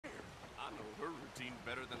routine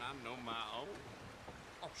better than I know my own.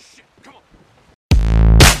 Oh shit, come on.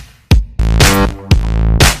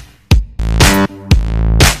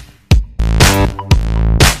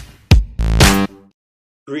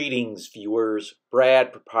 Greetings, viewers.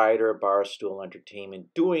 Brad, proprietor of Barstool Entertainment,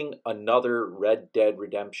 doing another Red Dead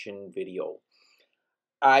Redemption video.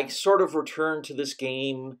 I sort of returned to this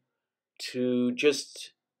game to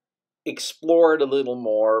just explore it a little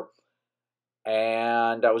more,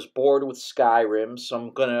 and I was bored with Skyrim, so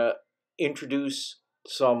I'm gonna introduce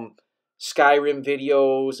some Skyrim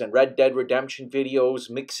videos and Red Dead Redemption videos,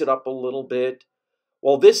 mix it up a little bit.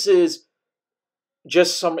 Well, this is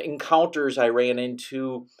just some encounters I ran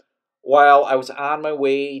into while I was on my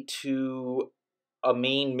way to a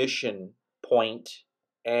main mission point.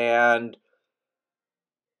 And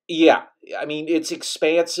yeah, I mean, it's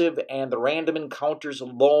expansive, and the random encounters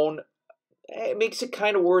alone, it makes it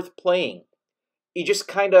kind of worth playing. You just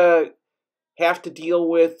kind of have to deal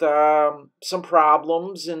with some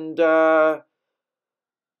problems, and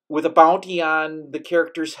with a bounty on the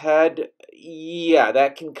character's head, yeah,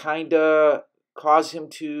 that can kind of cause him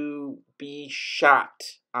to be shot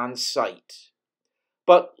on sight.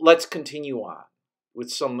 But let's continue on with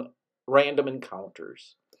some random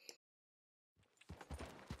encounters.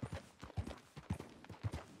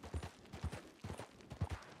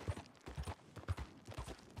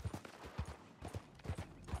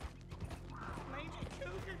 Mangy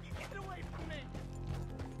cougar, you get away from me!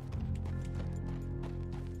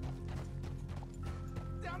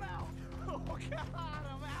 I'm out! Oh God,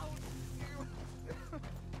 I'm out!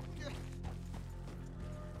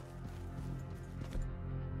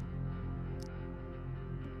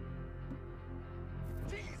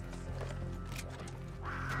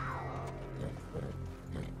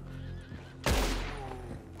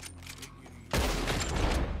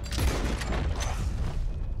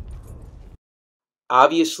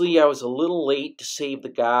 Obviously, I was a little late to save the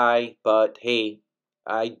guy, but hey,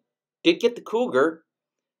 I did get the cougar,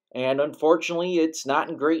 and unfortunately, it's not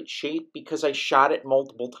in great shape because I shot it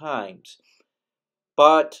multiple times.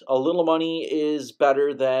 But a little money is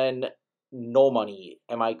better than no money,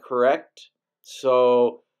 am I correct?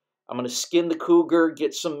 So I'm going to skin the cougar,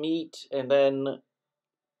 get some meat, and then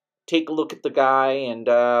take a look at the guy and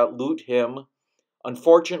loot him.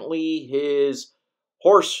 Unfortunately, his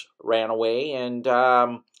horse ran away, and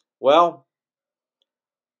well,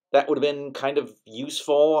 that would have been kind of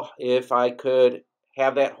useful if I could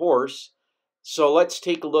have that horse. So let's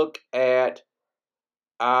take a look at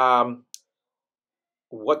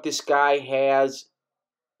what this guy has.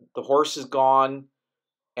 The horse is gone,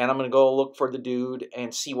 and I'm going to go look for the dude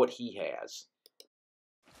and see what he has.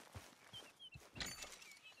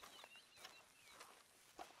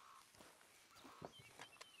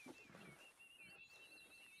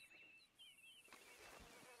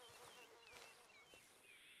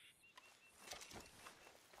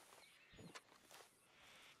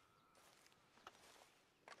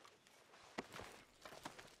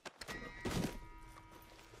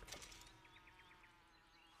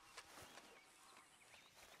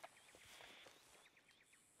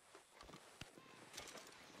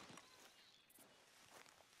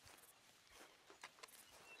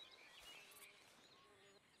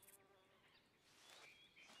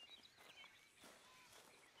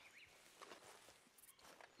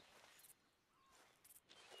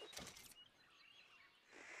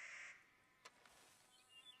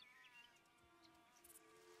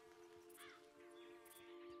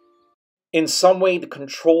 In some way, the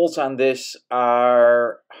controls on this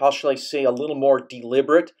are, how shall I say, a little more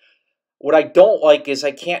deliberate. What I don't like is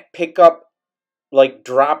I can't pick up, like,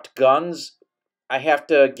 dropped guns. I have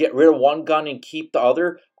to get rid of one gun and keep the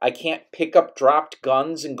other. I can't pick up dropped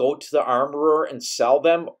guns and go to the armorer and sell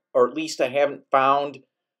them, or at least I haven't found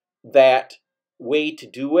that way to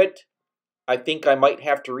do it. I think I might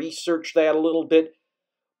have to research that a little bit,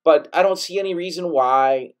 but I don't see any reason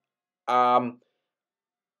why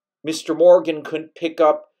Mr. Morgan couldn't pick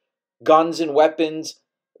up guns and weapons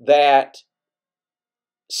that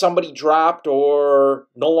somebody dropped or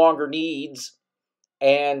no longer needs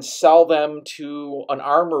and sell them to an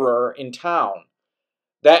armorer in town.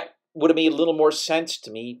 That would have made a little more sense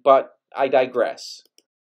to me, but I digress.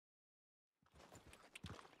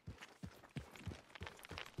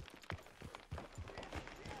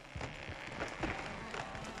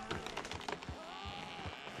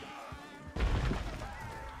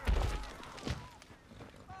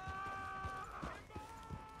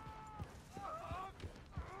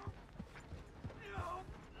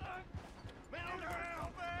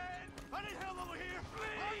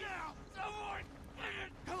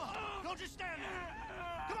 Don't just stand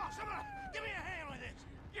there. Come on, somebody, give me a hand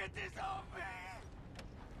Get this off me!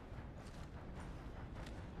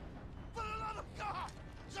 For the love of God!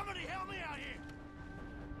 Somebody help me out here!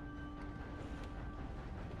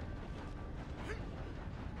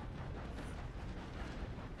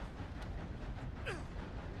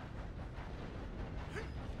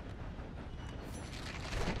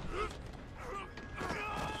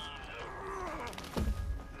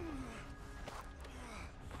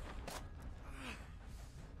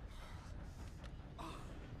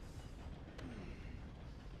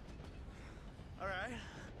 All right.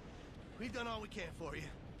 We've done all we can for you.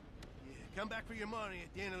 You come back for your money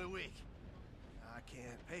at the end of the week. I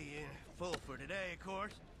can't pay you in full for today, of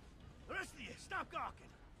course. The rest of you, stop gawking.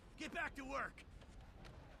 Get back to work.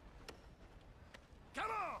 Come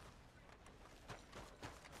on!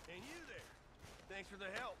 And you there. Thanks for the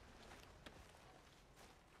help.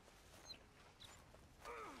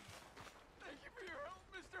 Thank you for your help,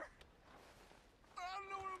 mister. I don't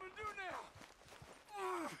know what I'm gonna do now.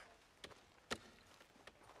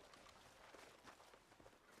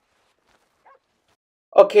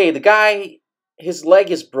 Okay, the guy, his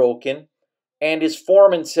leg is broken, and his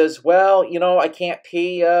foreman says, well, you know, I can't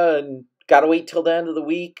pay you, and gotta wait till the end of the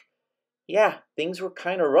week. Yeah, things were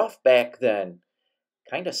kind of rough back then.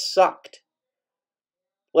 Kind of sucked.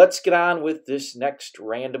 Let's get on with this next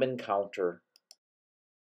random encounter.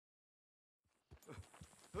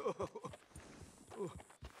 Who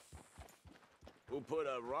put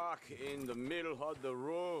a rock in the middle of the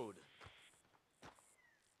road?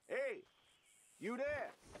 Hey, you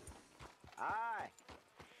there? Aye.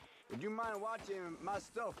 Would you mind watching my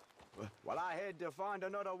stuff while I head to find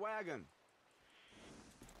another wagon?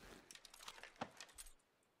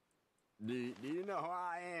 Do you know who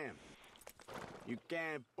I am? You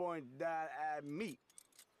can't point that at me.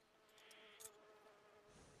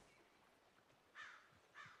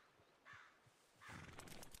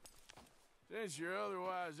 Since you're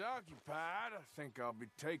otherwise occupied, I think I'll be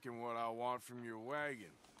taking what I want from your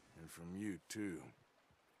wagon. And from you, too.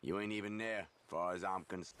 You ain't even there, far as I'm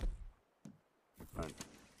concerned.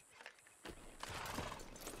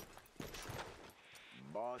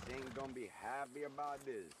 Boss ain't gonna be happy about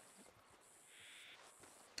this.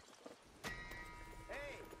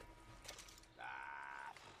 Hey!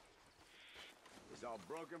 It's all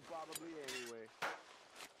broken probably anyway.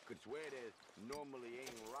 Could swear there's normally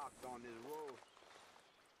ain't rocks on this road.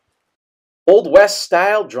 Old West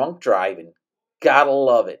style drunk driving. Gotta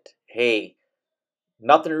love it. Hey,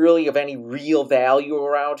 nothing really of any real value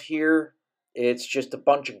around here. It's just a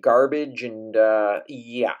bunch of garbage and,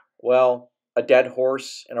 yeah, well, a dead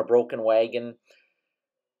horse and a broken wagon.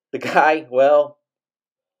 The guy, well,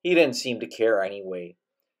 he didn't seem to care anyway.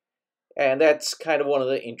 And that's kind of one of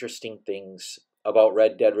the interesting things about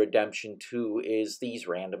Red Dead Redemption 2 is these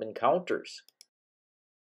random encounters.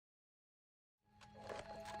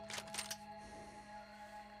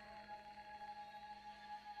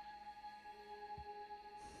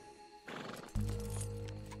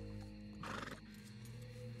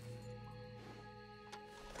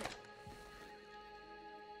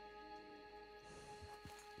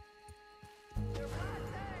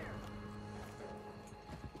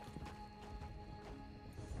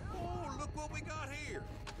 Oh, look what we got here.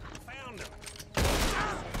 Found him.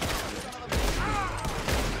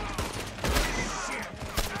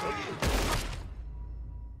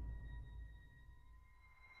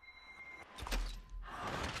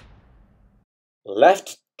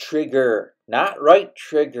 Left trigger, not right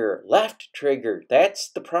trigger, left trigger. That's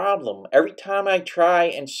the problem. Every time I try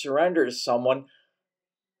and surrender to someone,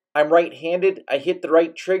 I'm right-handed, I hit the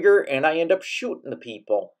right trigger, and I end up shooting the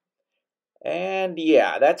people. And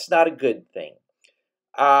yeah, that's not a good thing.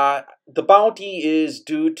 The bounty is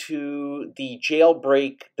due to the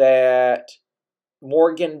jailbreak that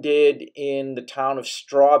Morgan did in the town of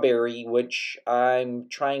Strawberry, which I'm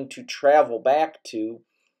trying to travel back to.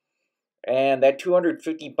 And that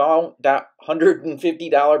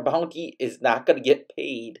 $150 bounty is not going to get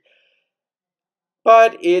paid.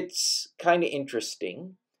 But it's kind of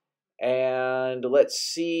interesting. And let's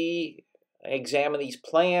see, examine these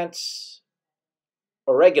plants.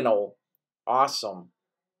 Oregano, awesome.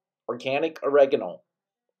 Organic oregano.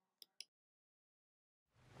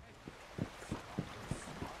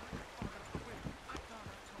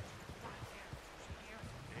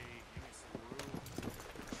 Hey, give me some room.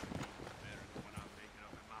 Better than when I'm making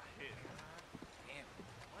up in my head. Damn,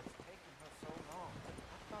 what's taking her so long?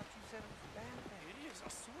 I thought you said it was bad. It is, I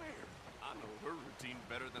swear. I know her routine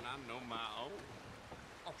better than I know my own.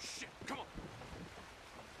 Oh, shit, come on.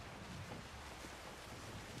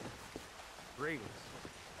 Greetings.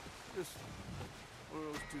 Just one of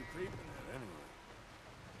those two people, anyway.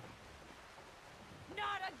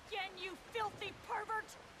 Again, you filthy pervert!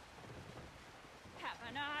 Have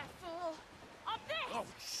an eyeful of this! Oh,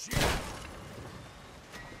 shit!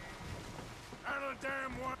 Out of the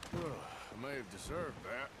damn one! I may have deserved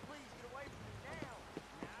that. Please get away from me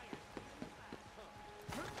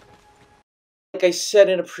now. Like I said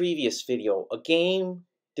in a previous video, a game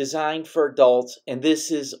designed for adults, and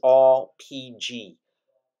this is all PG.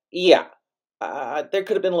 Yeah, there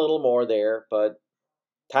could have been a little more there, but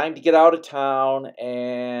time to get out of town,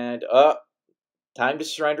 and time to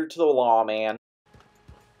surrender to the law, man.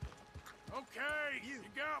 Okay, you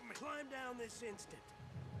got me. Climb down this instant.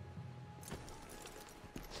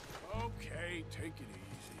 Okay, take it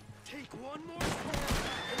easy. Take one more step.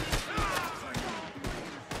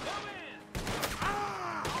 Come in!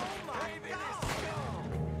 Oh my God!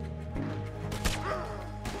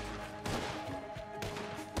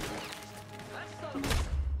 That son of a...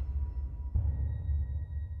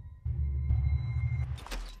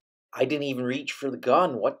 I didn't even reach for the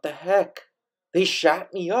gun. What the heck? They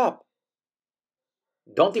shot me up.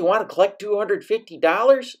 Don't they want to collect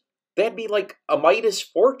 $250? That'd be like a Midas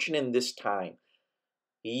fortune in this time.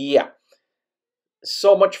 Yeah.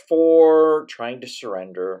 So much for trying to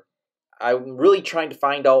surrender. I'm really trying to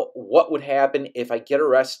find out what would happen if I get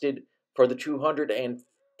arrested for the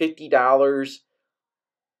 $250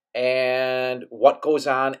 and what goes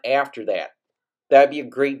on after that. That'd be a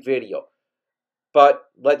great video. But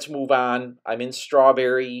let's move on. I'm in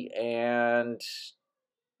Strawberry and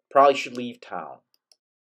probably should leave town.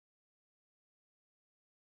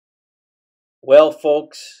 Well,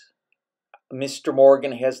 folks, Mr.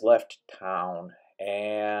 Morgan has left town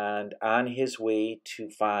and on his way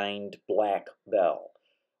to find Black Belle,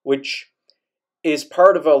 which is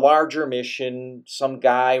part of a larger mission. Some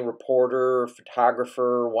guy, reporter,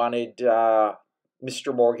 photographer wanted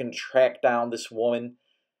Mr. Morgan to track down this woman.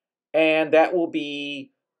 And that will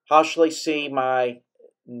be, how shall I say, my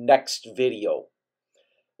next video.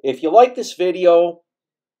 If you like this video,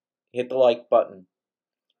 hit the like button.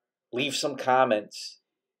 Leave some comments.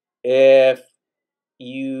 If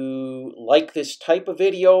you like this type of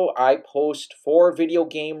video, I post 4 video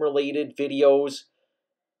game related videos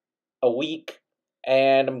a week.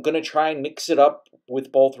 And I'm going to try and mix it up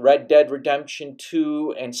with both Red Dead Redemption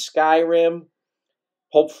 2 and Skyrim.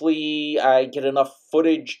 Hopefully I get enough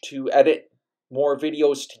footage to edit more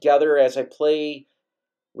videos together as I play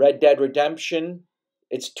Red Dead Redemption.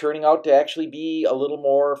 It's turning out to actually be a little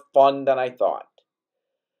more fun than I thought.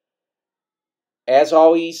 As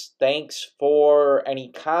always, thanks for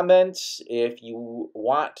any comments. If you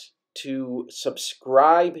want to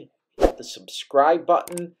subscribe, hit the subscribe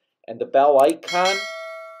button and the bell icon.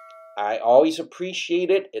 I always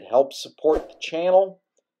appreciate it. It helps support the channel.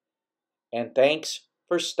 And thanks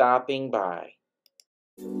for stopping by.